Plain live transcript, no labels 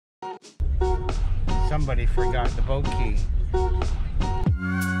Somebody forgot the boat key.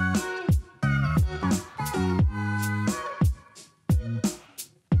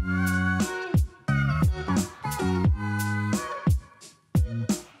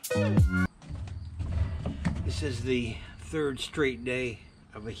 This is the third straight day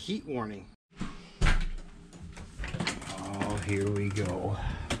of a heat warning. Oh, here we go.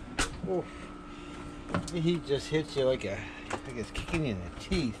 Oof. The heat just hits you like it's kicking you in the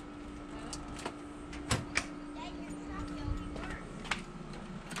teeth.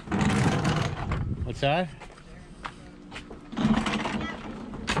 What's that? Yeah,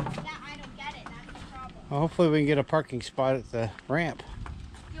 I don't get it. That's the problem. Well, hopefully we can get a parking spot at the ramp.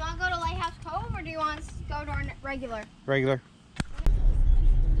 Do you want to go to Lighthouse Cove or do you want to go to our regular? Regular.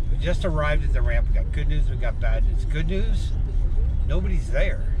 We just arrived at the ramp. We got good news, we got bad news. Good news, nobody's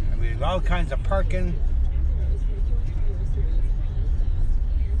there. I mean, all kinds of parking.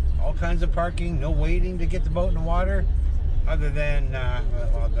 All kinds of parking, no waiting to get the boat in the water. Other than,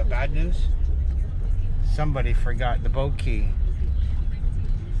 well, the bad news, somebody forgot the boat key.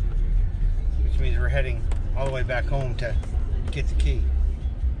 Which means we're heading all the way back home to get the key.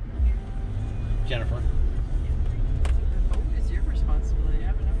 Jennifer. The boat is your responsibility. I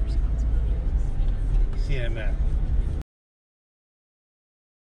have enough responsibilities. See you in a minute.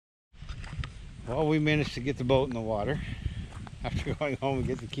 Well, we managed to get the boat in the water after going home and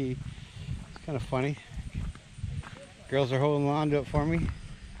get the key. It's kind of funny. Girls are holding on to it for me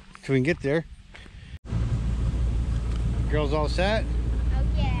so we can get there. Girls all set? Oh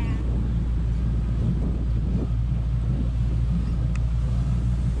yeah.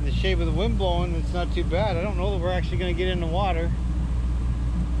 In the shape of the wind blowing, it's not too bad. I don't know that we're actually going to get in the water.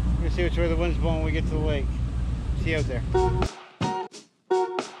 We're going to see which way the wind's blowing when we get to the lake. See you out there.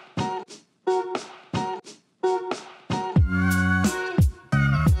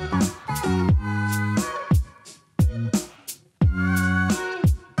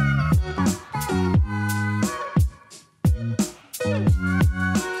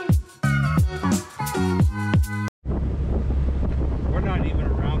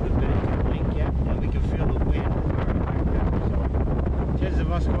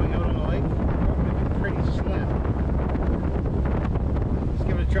 Us going out on the lake, probably be pretty slim.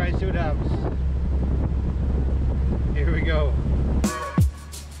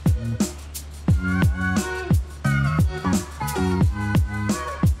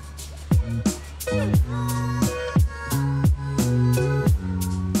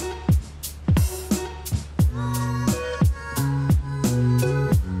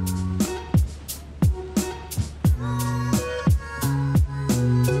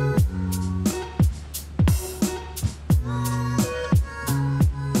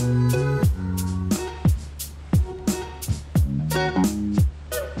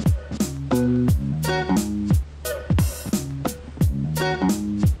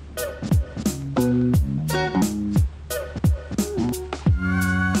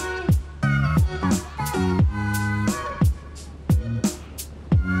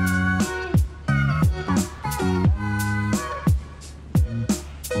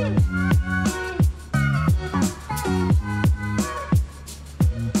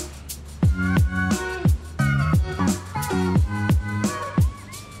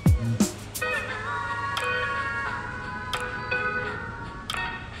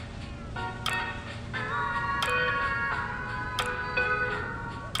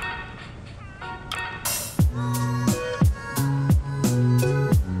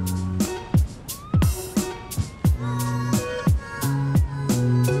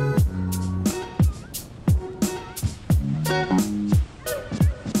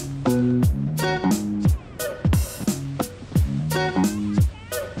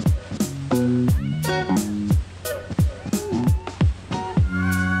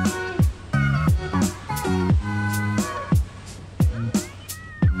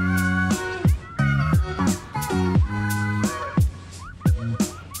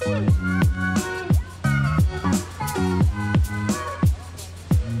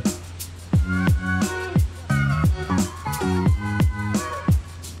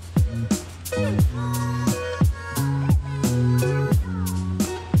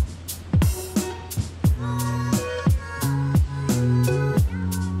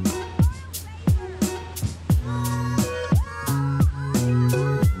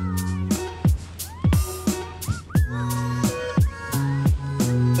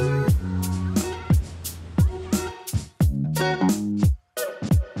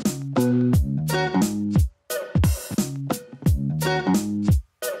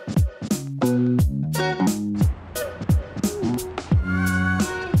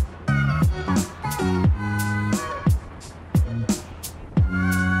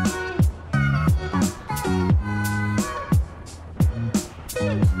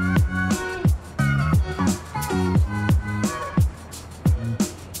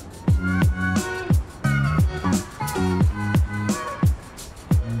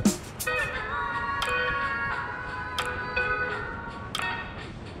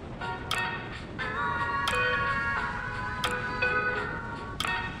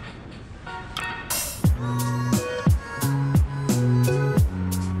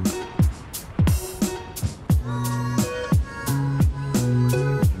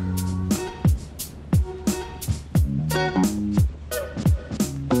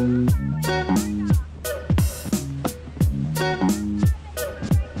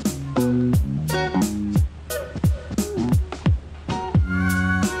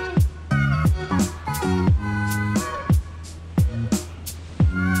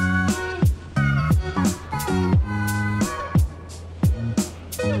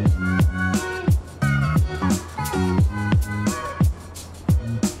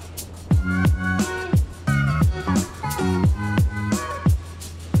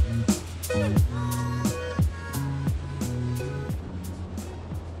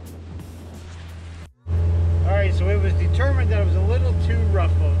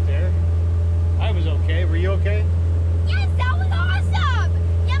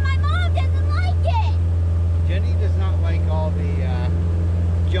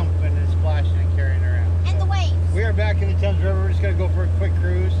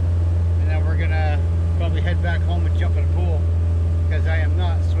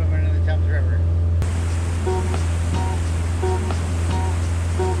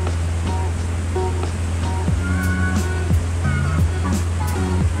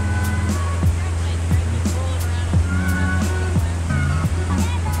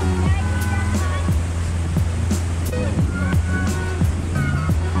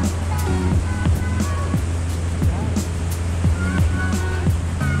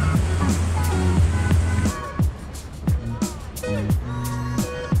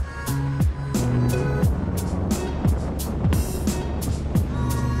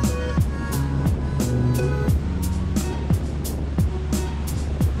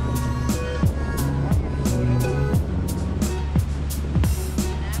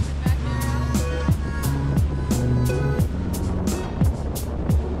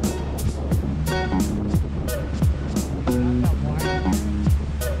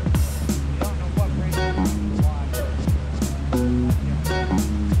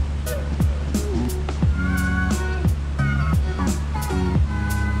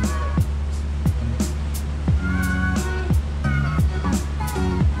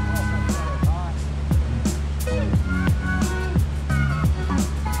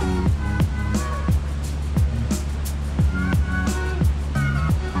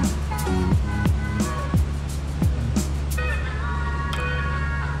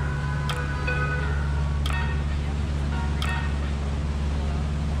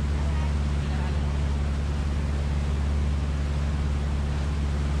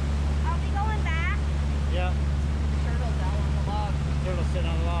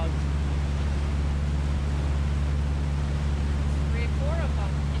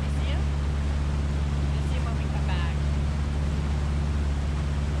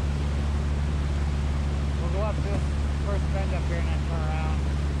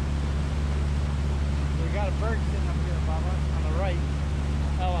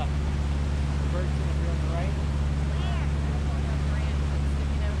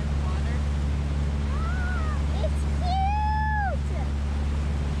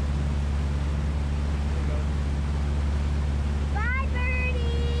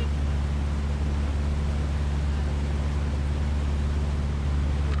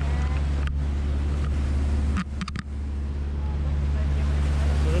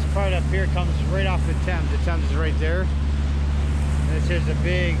 here comes right off the Thames. The Thames is right there. And this is a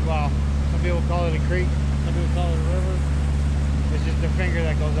big, well, some people call it a creek, some people call it a river. It's just a finger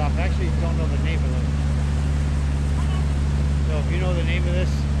that goes off. I actually don't know the name of it. So if you know the name of this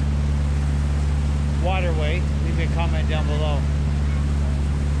waterway, leave me a comment down below.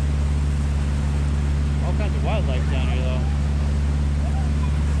 All kinds of wildlife down here though.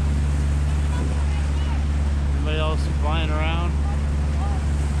 Anybody else flying around?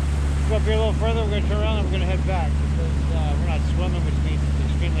 Go up here a little further, we're going to turn around and we're going to head back because we're not swimming, which means it's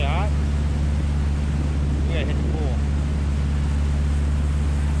extremely hot. We got to hit the pool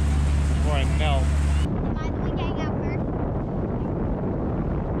before I melt. Mind we gang out first?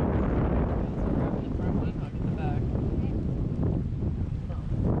 The front one, I'll get the back.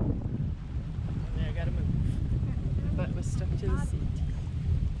 Yeah, I gotta move. Butt was stuck to the seat.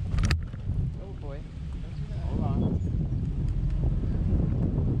 Oh boy. Don't do that. Hold on.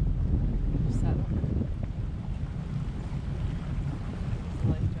 Saddle.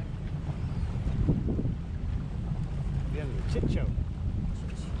 Life jacket. The end of the chit show.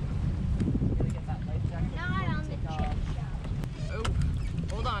 Gotta get that life jacket. Not on the Take chip off. show. Oh,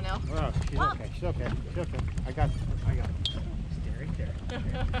 hold on, Elle. Oh, she's okay. She's okay. She's okay. I got it. Stay right there.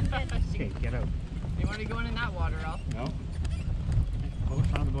 Okay, get out. You want to be going in that water, Elle? No. Pull the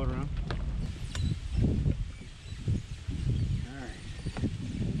front of the boat around. Alright.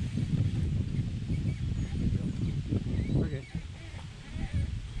 We're good.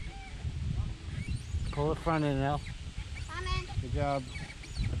 Pull the front in now. Come in. Good job.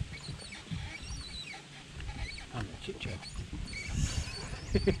 On the chit chat.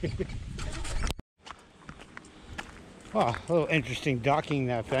 Oh, a little interesting docking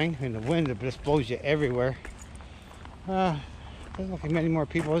that thing, and the wind that just blows you everywhere. Doesn't look like many more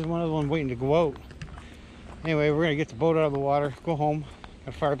people. There's one other one waiting to go out. Anyway, we're gonna get the boat out of the water, go home,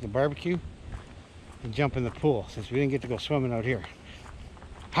 and fire up the barbecue, and jump in the pool since we didn't get to go swimming out here.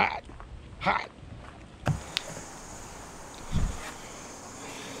 Hot, hot.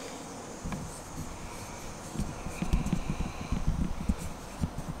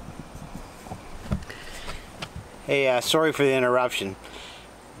 Hey, sorry for the interruption.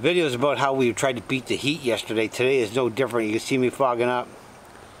 The video is about how we tried to beat the heat yesterday. Today is no different. You can see me fogging up.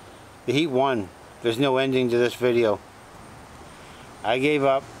 The heat won. There's no ending to this video. I gave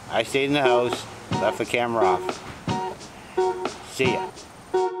up. I stayed in the house. Left the camera off. See ya.